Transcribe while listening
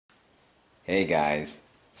Hey guys,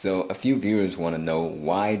 so a few viewers want to know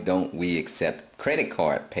why don't we accept credit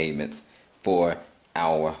card payments for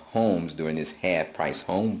our homes during this half price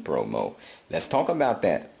home promo. Let's talk about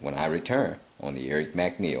that when I return on the Eric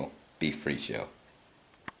McNeil Be Free Show.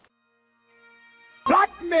 Black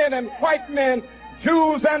men and white men,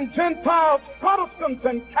 Jews and Gentiles, Protestants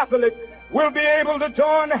and Catholics will be able to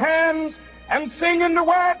join hands and sing in the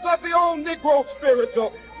words of the old Negro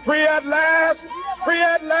spiritual, free at last, free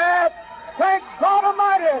at last. Thank God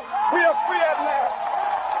Almighty, we are free at last.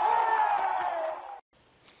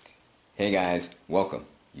 Hey guys, welcome.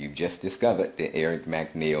 You've just discovered the Eric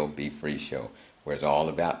McNeil Be Free Show, where it's all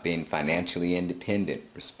about being financially independent,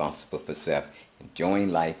 responsible for self,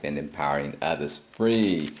 enjoying life, and empowering others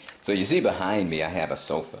free. So you see behind me, I have a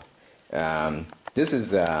sofa. This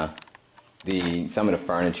is some of the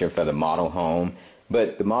furniture for the model home,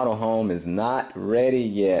 but the model home is not ready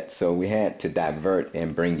yet, so we had to divert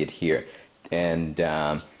and bring it here. And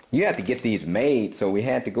you have to get these made, so we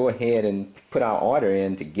had to go ahead and put our order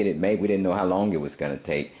in to get it made. We didn't know how long it was going to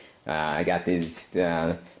take. I got these,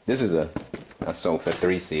 this is a sofa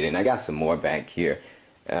 3-seater, and I got some more back here.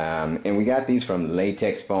 And we got these from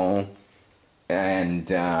latex foam, and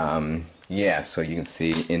yeah, so you can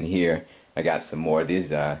see in here I got some more.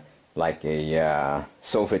 These are like a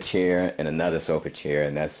sofa chair and another sofa chair,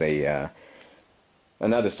 and that's a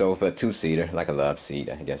another sofa 2-seater, like a love seat,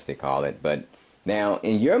 I guess they call it. But now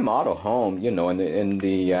in your model home, you know, in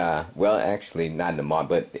the well, actually not in the model,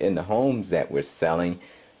 but in the homes that we're selling,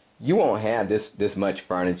 you won't have this much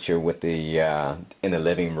furniture with the in the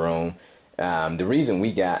living room. The reason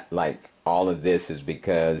we got like all of this is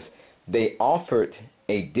because they offered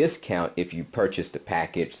a discount if you purchased the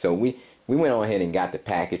package. So we went on ahead and got the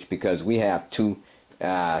package because we have two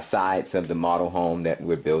sides of the model home that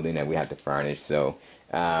we're building that we have to furnish. So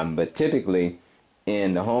but typically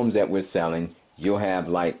in the homes that we're selling, you'll have,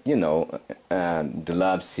 like, you know, the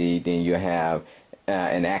love seat, then you'll have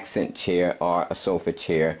an accent chair or a sofa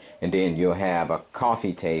chair, and then you'll have a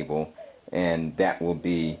coffee table, and that will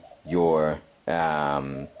be your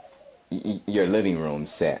living room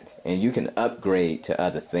set. And you can upgrade to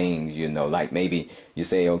other things, you know, like maybe you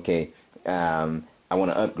say, okay, I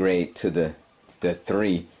want to upgrade to the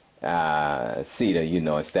 3-seater, you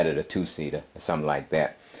know, instead of the 2-seater, or something like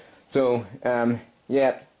that. So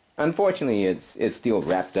yeah, unfortunately it's still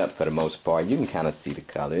wrapped up for the most part. You can kind of see the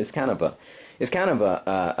color. It's kind of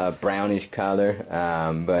a brownish color,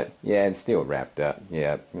 but yeah, it's still wrapped up.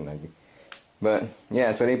 Yeah, you know. But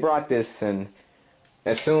yeah, so they brought this, and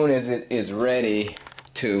as soon as it is ready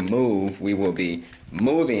to move, we will be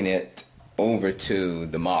moving it over to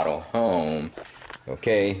the model home.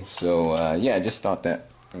 Okay, so yeah, I just thought that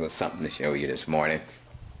was something to show you this morning.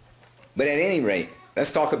 But at any rate,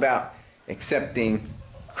 let's talk about accepting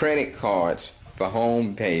credit cards for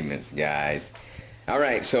home payments, guys. All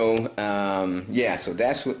right, so yeah, so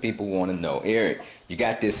that's what people want to know. Eric, you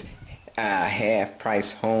got this half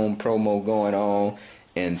price home promo going on,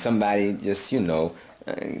 and somebody just, you know,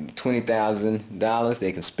 $20,000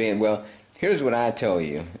 they can spend. Well, here's what I tell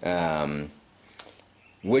you.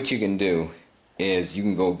 What you can do is you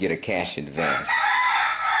can go get a cash advance.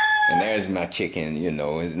 And there's my chicken, you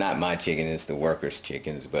know. It's not my chicken, it's the workers'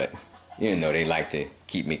 chickens, but you know, they like to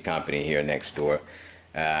keep me company here next door.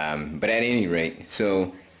 But at any rate,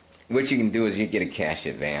 so what you can do is you get a cash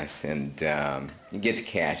advance, and you get the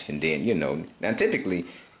cash, and then, you know, now typically,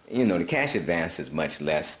 you know, the cash advance is much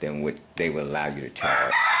less than what they will allow you to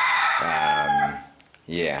charge.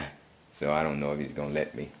 Yeah, so I don't know if he's gonna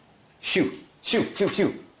let me. Shoot, shoot, shoot,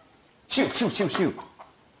 shoot, shoot, shoot, shoot, shoot,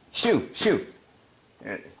 shoot, shoot.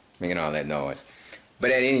 Making all that noise.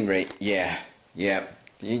 But at any rate, yeah,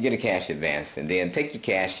 you get a cash advance, and then take your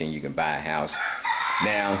cash and you can buy a house.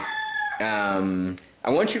 Now,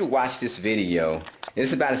 I want you to watch this video.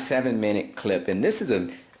 It's about a 7-minute clip, and this is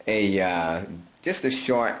just a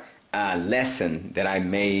short lesson that I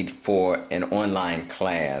made for an online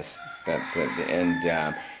class,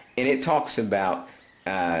 and it talks about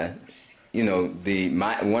you know,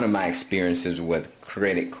 one of my experiences with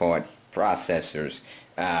credit card processors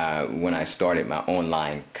when I started my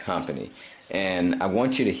online company. And I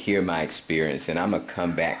want you to hear my experience, and I'm gonna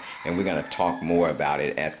come back and we're gonna talk more about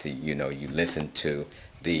it after, you know, you listen to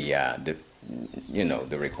the you know,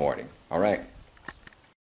 the recording. All right.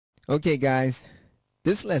 Okay, guys,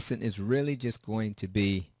 this lesson is really just going to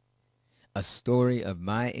be a story of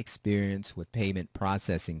my experience with payment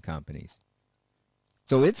processing companies.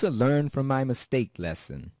 So it's a learn from my mistake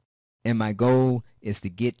lesson. And my goal is to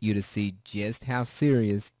get you to see just how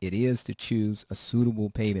serious it is to choose a suitable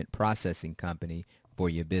payment processing company for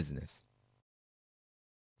your business.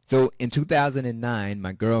 So in 2009,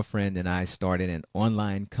 my girlfriend and I started an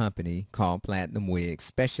online company called Platinum Wigs,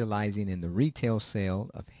 specializing in the retail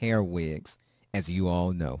sale of hair wigs, as you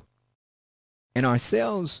all know. And our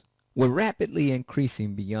sales were rapidly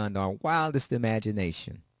increasing beyond our wildest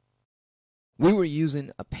imagination. We were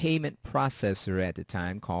using a payment processor at the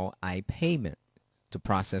time called iPayment to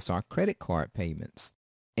process our credit card payments.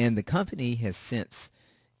 And the company has since,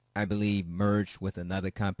 I believe, merged with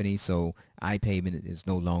another company, so iPayment is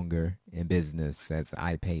no longer in business as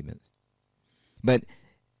iPayment. But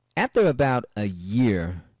after about a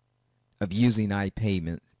year of using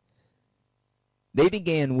iPayment, they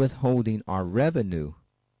began withholding our revenue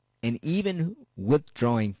and even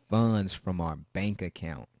withdrawing funds from our bank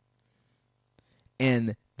account.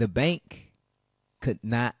 And the bank could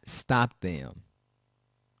not stop them.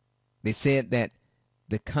 They said that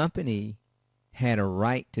the company had a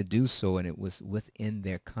right to do so, and it was within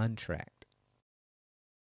their contract.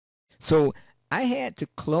 So I had to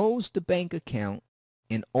close the bank account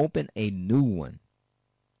and open a new one.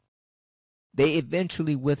 They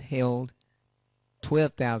eventually withheld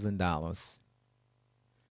 $12,000,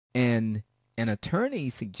 and an attorney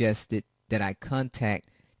suggested that I contact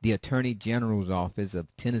the Attorney General's office of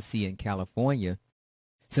Tennessee and California,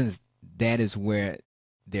 since that is where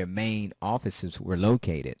their main offices were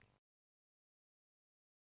located.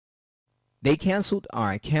 They canceled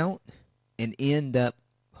our account and ended up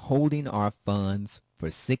holding our funds for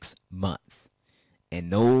 6 months. And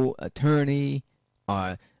no attorney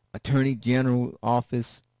or Attorney General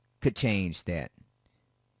office could change that.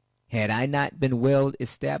 Had I not been well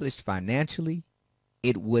established financially,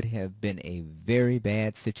 it would have been a very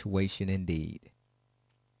bad situation indeed.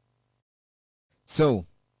 So,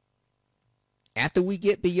 after we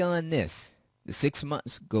get beyond this, the 6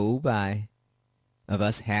 months go by of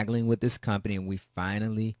us haggling with this company, and we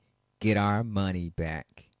finally get our money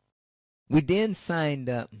back. We then signed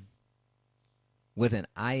up with an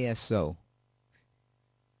ISO,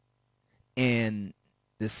 and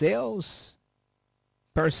the sales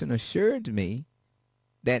person assured me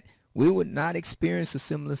that we would not experience a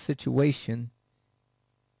similar situation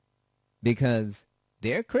because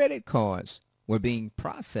their credit cards were being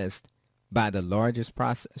processed by the largest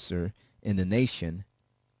processor in the nation,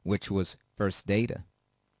 which was First Data.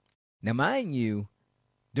 Now, mind you,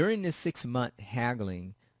 during this 6-month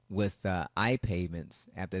haggling with iPayments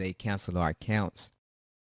after they canceled our accounts,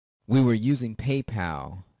 we were using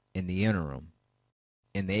PayPal in the interim,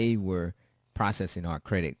 and they were processing our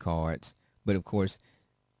credit cards. But of course,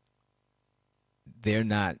 they're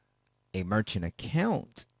not a merchant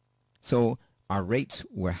account, so our rates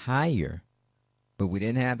were higher, but we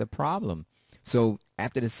didn't have the problem. So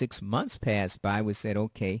after the 6 months passed by, we said,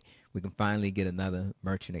 okay, we can finally get another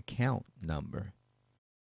merchant account number.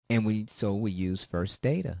 And we used First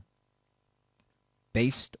Data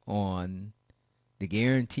based on the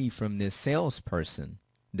guarantee from this salesperson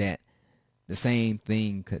that the same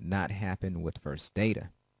thing could not happen with First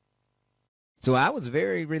Data. So I was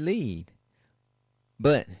very relieved.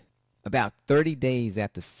 But about 30 days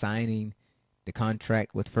after signing the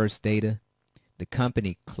contract with First Data, the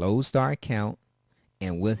company closed our account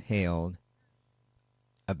and withheld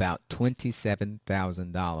about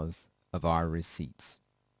 $27,000 of our receipts.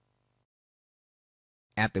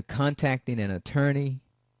 After contacting an attorney,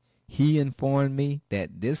 he informed me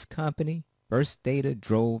that this company, First Data,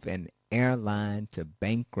 drove an airline to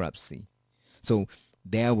bankruptcy. So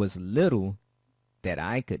there was little that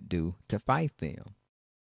I could do to fight them.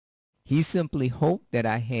 He simply hoped that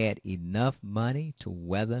I had enough money to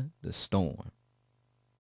weather the storm.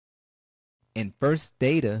 And First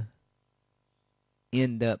Data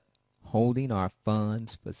ended up holding our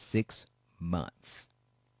funds for 6 months,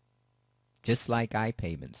 just like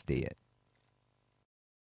iPayments did.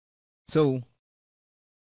 So,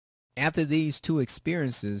 after these two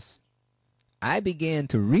experiences, I began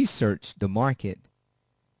to research the market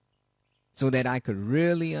so that I could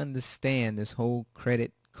really understand this whole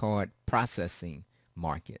credit card processing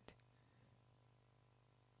market.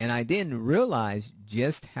 And I didn't realize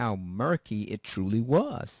just how murky it truly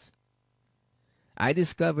was. I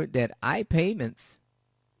discovered that iPayments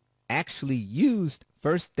actually used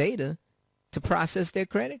First Data to process their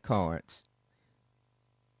credit cards.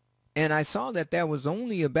 And I saw that there was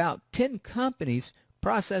only about 10 companies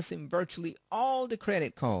processing virtually all the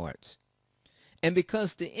credit cards. And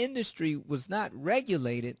because the industry was not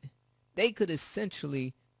regulated, they could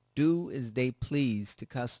essentially do as they pleased to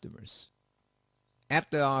customers.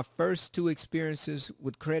 After our first two experiences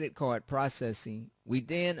with credit card processing, we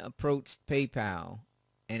then approached PayPal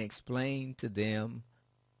and explained to them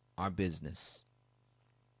our business.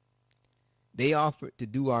 They offered to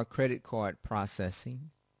do our credit card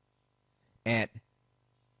processing at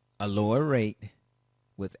a lower rate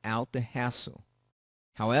without the hassle.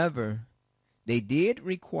 However, they did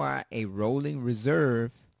require a rolling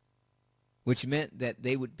reserve, which meant that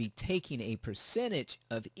they would be taking a percentage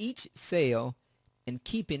of each sale and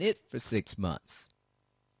keeping it for 6 months.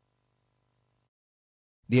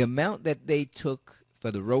 The amount that they took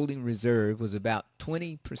for the rolling reserve was about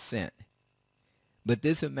 20%, but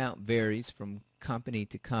this amount varies from company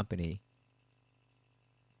to company.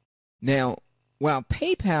 Now, while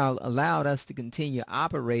PayPal allowed us to continue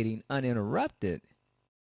operating uninterrupted,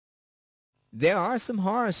 there are some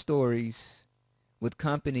horror stories with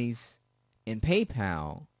companies and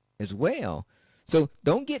PayPal as well. So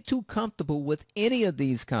don't get too comfortable with any of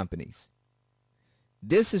these companies.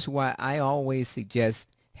 This is why I always suggest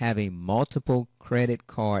having multiple credit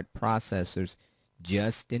card processors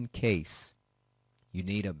just in case. You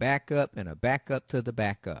need a backup and a backup to the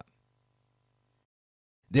backup.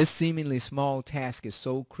 This seemingly small task is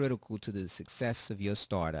so critical to the success of your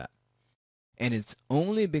startup. And it's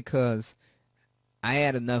only because I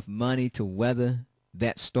had enough money to weather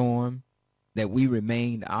that storm that we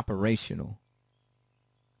remained operational.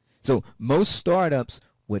 So most startups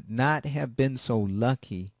would not have been so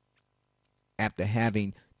lucky after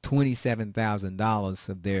having $27,000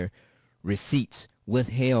 of their receipts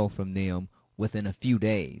withheld from them within a few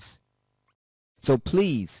days. So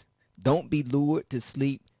please don't be lured to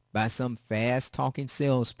sleep by some fast-talking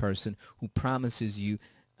salesperson who promises you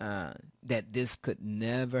that this could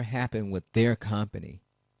never happen with their company.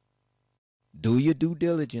 Do your due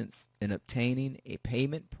diligence in obtaining a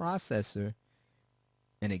payment processor,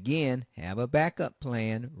 and again, have a backup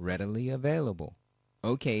plan readily available.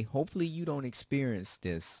 Okay, hopefully you don't experience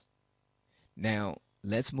this. Now,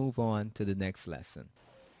 let's move on to the next lesson.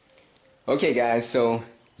 Okay, guys, so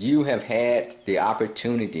you have had the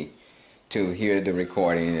opportunity to hear the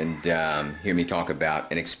recording and hear me talk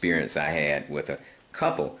about an experience I had with a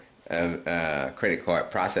couple of credit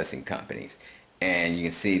card processing companies. And you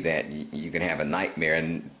can see that you can have a nightmare,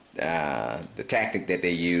 and the tactic that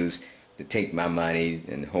they use to take my money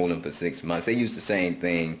and hold them for 6 months, they use the same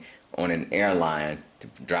thing on an airline to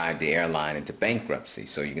drive the airline into bankruptcy.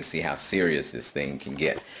 So you can see how serious this thing can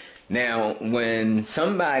get. Now, when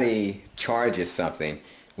somebody charges something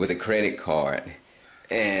with a credit card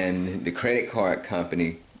and the credit card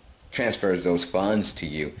company transfers those funds to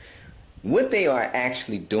you, what they are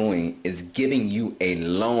actually doing is giving you a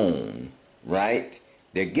loan, right?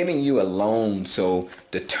 They're giving you a loan, so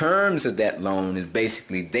the terms of that loan is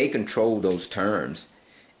basically they control those terms.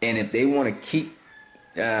 And if they want to keep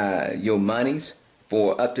your monies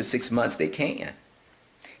for up to 6 months, they can.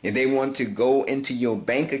 If they want to go into your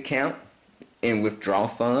bank account and withdraw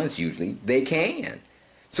funds, usually they can.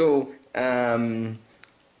 So when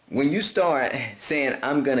you start saying,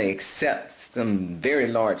 I'm going to accept some very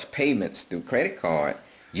large payments through credit card,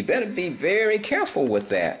 you better be very careful with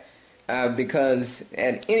that. Because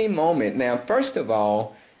at any moment, now first of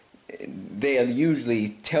all, they'll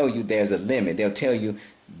usually tell you there's a limit. They'll tell you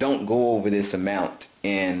don't go over this amount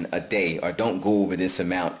in a day, or don't go over this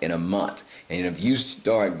amount in a month. And if you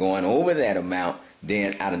start going over that amount,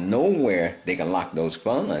 then out of nowhere they can lock those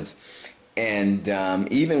funds. And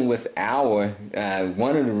even with our,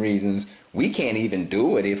 one of the reasons we can't even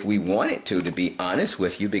do it if we wanted to be honest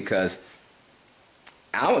with you, because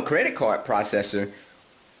our credit card processor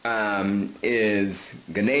is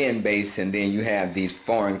Ghanaian based, and then you have these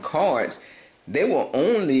foreign cards. They will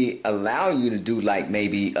only allow you to do like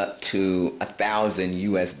maybe up to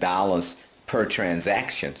 $1,000 per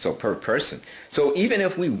transaction, so per person. So even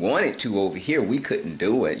if we wanted to over here, we couldn't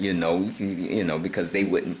do it, you know, because they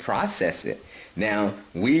wouldn't process it. Now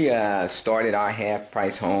we started our half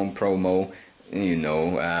price home promo.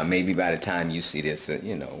 Maybe by the time you see this,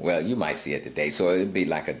 well, you might see it today, so it'd be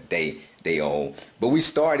like a day old. But we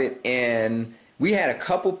started, and we had a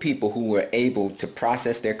couple people who were able to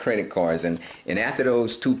process their credit cards, and after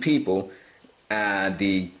those two people,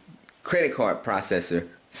 the credit card processor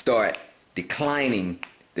started declining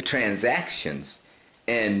the transactions,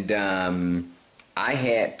 and I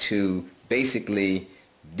had to basically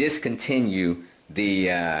discontinue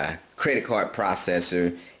the credit card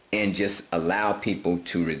processor and just allow people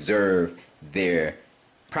to reserve their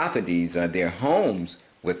properties or their homes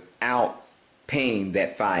without paying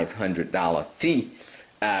that $500 fee,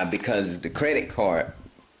 because the credit card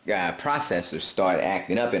processors started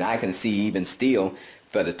acting up. And I can see even still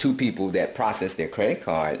for the two people that process their credit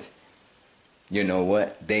cards, you know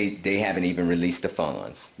what, they haven't even released the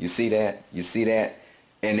funds. You see that? You see that?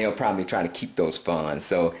 and they'll probably try to keep those funds.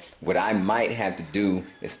 So what I might have to do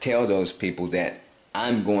is tell those people that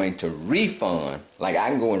I'm going to refund. Like I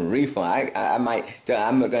can go and refund. I might tell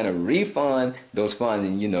I'm going to refund those funds,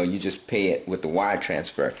 and you just pay it with the wire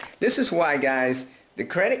transfer. This is why, guys, the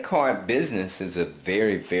credit card business is a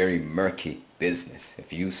very, very murky business.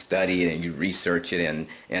 If you study it and you research it, and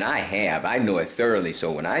I know it thoroughly.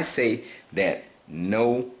 So when I say that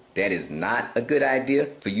no, that is not a good idea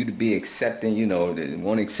for you to be accepting,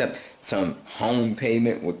 want to accept some home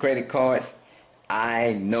payment with credit cards,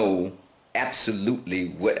 I know absolutely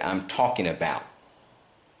what I'm talking about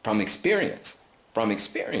from experience, and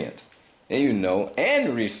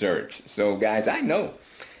research. So guys, I know.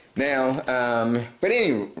 Now, but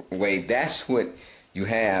anyway, that's what you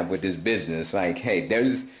have with this business. Like, hey,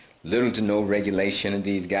 there's little to no regulation of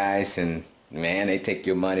these guys, and man, they take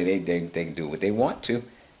your money, they can do what they want to.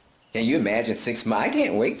 Can you imagine 6 months? I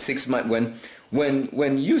can't wait 6 months.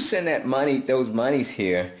 When you send that money, those monies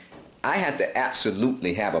here, I have to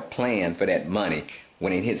absolutely have a plan for that money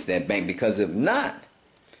when it hits that bank, because if not,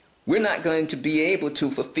 we're not going to be able to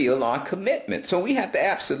fulfill our commitment. So we have to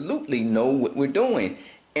absolutely know what we're doing.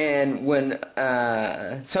 And when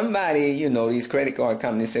somebody, these credit card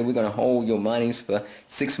companies say we're going to hold your monies for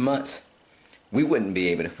 6 months, we wouldn't be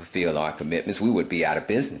able to fulfill our commitments. We would be out of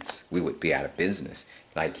business.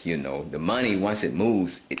 Like, the money, once it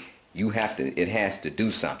moves, it has to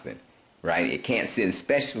do something, right? It can't sit,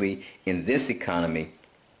 especially in this economy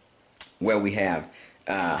where we have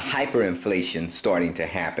hyperinflation starting to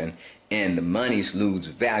happen, and the monies lose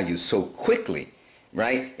value so quickly,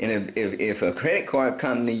 right? And if a credit card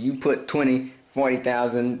company, you put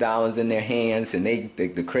 $40,000 in their hands, and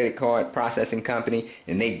the credit card processing company,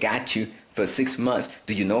 and they got you for 6 months,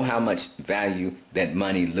 do you know how much value that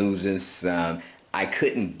money loses? I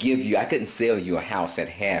couldn't sell you a house at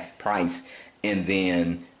half price and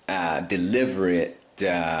then deliver it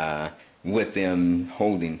with them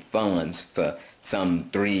holding funds for some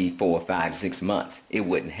 3, 4, 5, 6 months. It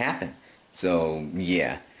wouldn't happen. So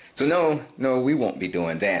yeah. So no, we won't be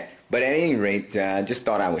doing that. But at any rate, just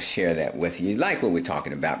thought I would share that with you. Like what we're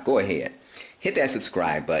talking about, go ahead. Hit that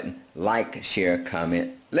subscribe button. Like, share,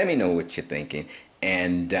 comment. Let me know what you're thinking.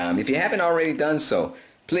 And if you haven't already done so,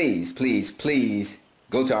 please, please, please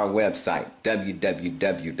go to our website,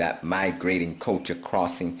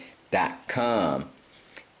 www.migratingculturecrossing.com,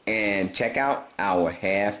 and check out our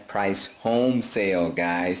half-price home sale,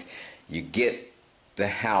 guys. You get the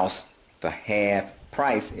house for half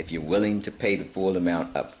price if you're willing to pay the full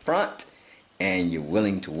amount up front and you're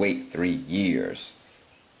willing to wait 3 years.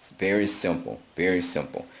 It's very simple, very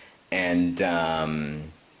simple. And,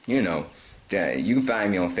 you can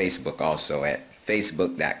find me on Facebook also at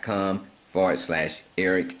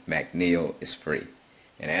facebook.com/Eric McNeil is free.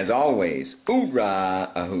 And as always, hoorah,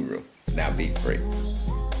 ahuru. Now be free.